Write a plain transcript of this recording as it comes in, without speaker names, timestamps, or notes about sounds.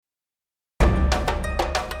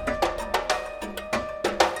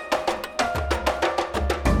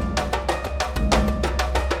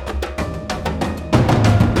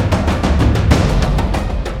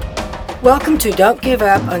Welcome to Don't Give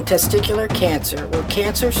Up on Testicular Cancer, where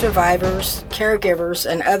cancer survivors, caregivers,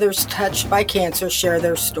 and others touched by cancer share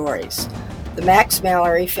their stories. The Max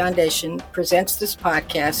Mallory Foundation presents this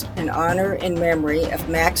podcast in honor and memory of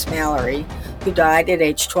Max Mallory, who died at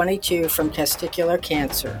age 22 from testicular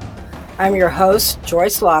cancer. I'm your host,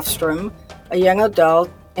 Joyce Lofstrom, a young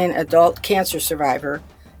adult and adult cancer survivor,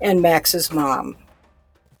 and Max's mom.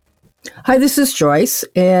 Hi, this is Joyce,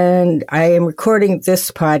 and I am recording this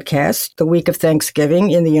podcast the week of Thanksgiving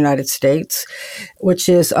in the United States, which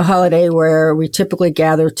is a holiday where we typically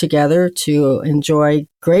gather together to enjoy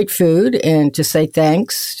great food and to say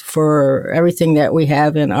thanks for everything that we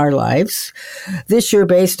have in our lives. This year,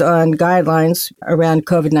 based on guidelines around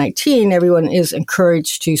COVID-19, everyone is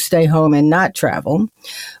encouraged to stay home and not travel,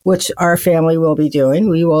 which our family will be doing.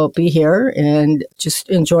 We will be here and just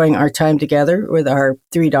enjoying our time together with our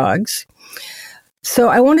 3 dogs. So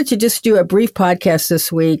I wanted to just do a brief podcast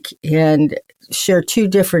this week and share 2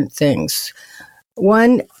 different things.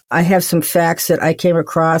 One, I have some facts that I came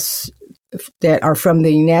across that are from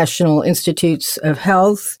the National Institutes of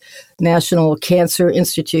Health, National Cancer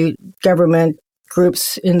Institute, government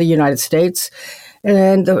groups in the United States.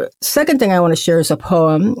 And the second thing I want to share is a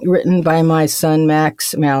poem written by my son,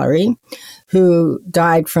 Max Mallory, who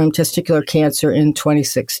died from testicular cancer in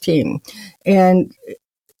 2016. And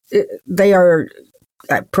they are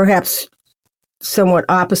perhaps somewhat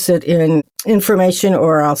opposite in information,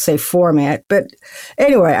 or I'll say format. But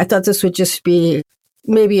anyway, I thought this would just be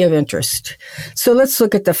maybe of interest. So let's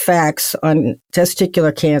look at the facts on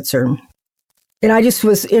testicular cancer. And I just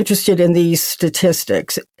was interested in these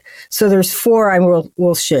statistics. So there's 4 I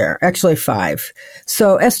will share, actually 5.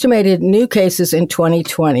 So estimated new cases in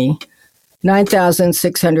 2020,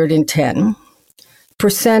 9,610.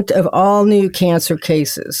 Percent of all new cancer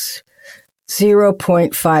cases,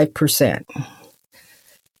 0.5%.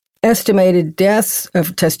 Estimated deaths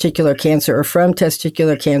of testicular cancer or from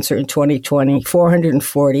testicular cancer in 2020,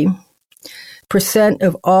 440. Percent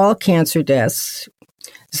of all cancer deaths,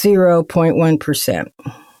 0.1%.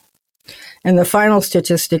 And the final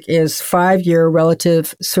statistic is 5-year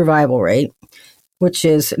relative survival rate, which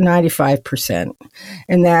is 95%.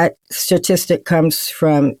 And that statistic comes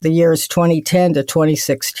from the years 2010 to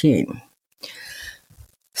 2016.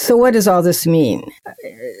 So what does all this mean?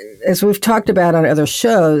 As we've talked about on other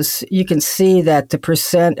shows, you can see that the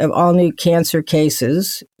percent of all new cancer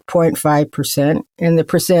cases, 0.5%, and the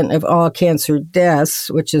percent of all cancer deaths,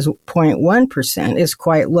 which is 0.1%, is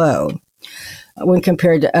quite low when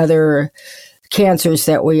compared to other cancers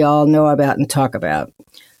that we all know about and talk about.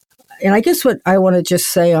 And I guess what I want to just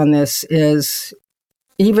say on this is,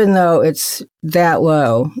 even though it's that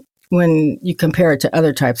low when you compare it to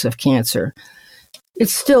other types of cancer,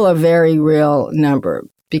 it's still a very real number,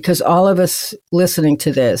 because all of us listening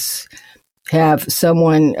to this have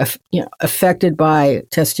someone affected by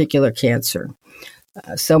testicular cancer,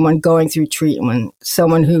 someone going through treatment,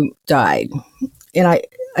 someone who died. And I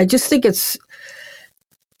just think it's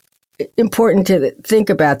important to think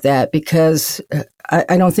about that, because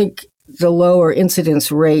I don't think the lower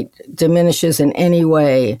incidence rate diminishes in any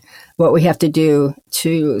way what we have to do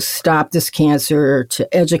to stop this cancer,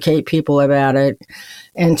 to educate people about it,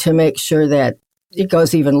 and to make sure that it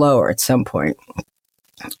goes even lower at some point.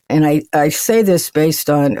 And I say this based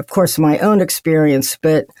on, of course, my own experience,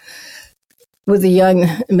 but with the young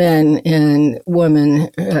men and women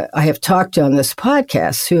I have talked to on this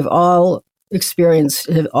podcast who have all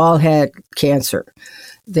had cancer.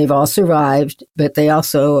 They've all survived, but they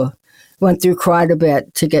also went through quite a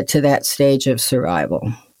bit to get to that stage of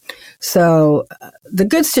survival. So the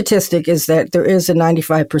good statistic is that there is a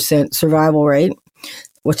 95% survival rate,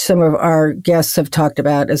 which some of our guests have talked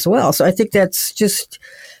about as well. So I think that's just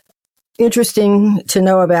interesting to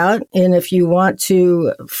know about. And if you want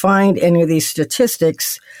to find any of these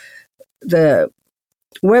statistics, the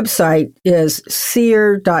website is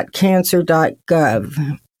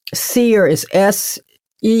seer.cancer.gov. SEER is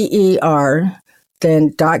SEER,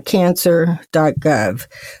 then .cancer.gov.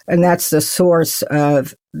 And that's the source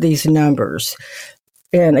of these numbers.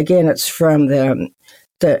 And again, it's from the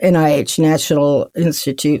NIH, National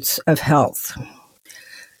Institutes of Health.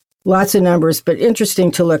 Lots of numbers, but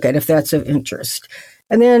interesting to look at if that's of interest.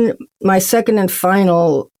 And then my second and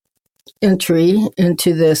final entry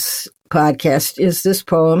into this podcast is this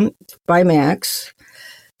poem by Max.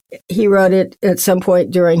 He wrote it at some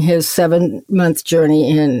point during his 7-month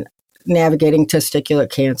journey in navigating testicular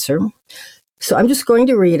cancer. So I'm just going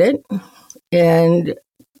to read it. And,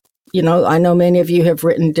 I know many of you have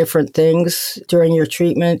written different things during your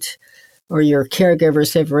treatment, or your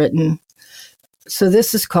caregivers have written. So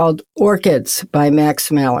this is called Orchids by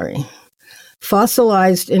Max Mallory.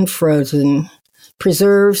 Fossilized and frozen,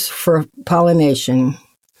 preserves for pollination.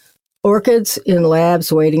 Orchids in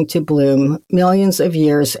labs waiting to bloom millions of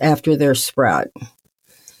years after their sprout.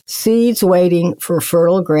 Seeds waiting for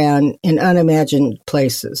fertile ground in unimagined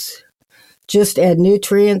places. Just add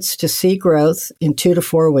nutrients to see growth in 2 to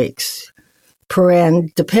 4 weeks.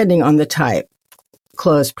 Paren, depending on the type.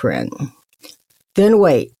 Close paren. Then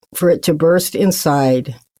wait for it to burst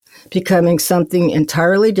inside, becoming something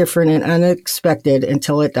entirely different and unexpected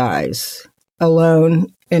until it dies, alone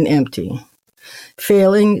and empty.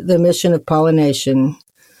 Failing the mission of pollination,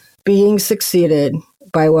 being succeeded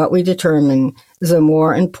by what we determine is a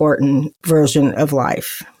more important version of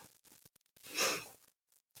life.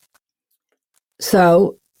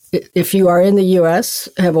 So, if you are in the U.S.,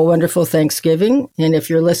 have a wonderful Thanksgiving. And if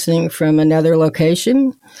you're listening from another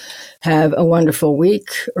location, have a wonderful week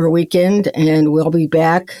or weekend. And we'll be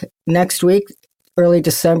back next week, early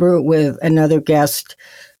December, with another guest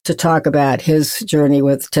to talk about his journey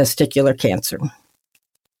with testicular cancer.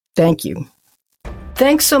 Thank you.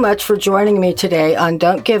 Thanks so much for joining me today on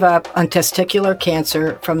Don't Give Up on Testicular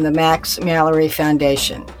Cancer from the Max Mallory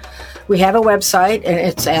Foundation. We have a website, and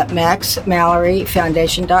it's at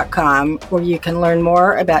maxmalloryfoundation.com, where you can learn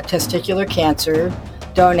more about testicular cancer,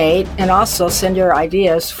 donate, and also send your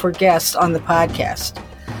ideas for guests on the podcast.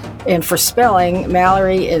 And for spelling,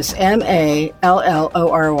 Mallory is Mallory.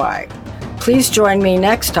 Please join me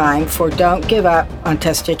next time for Don't Give Up on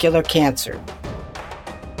Testicular Cancer.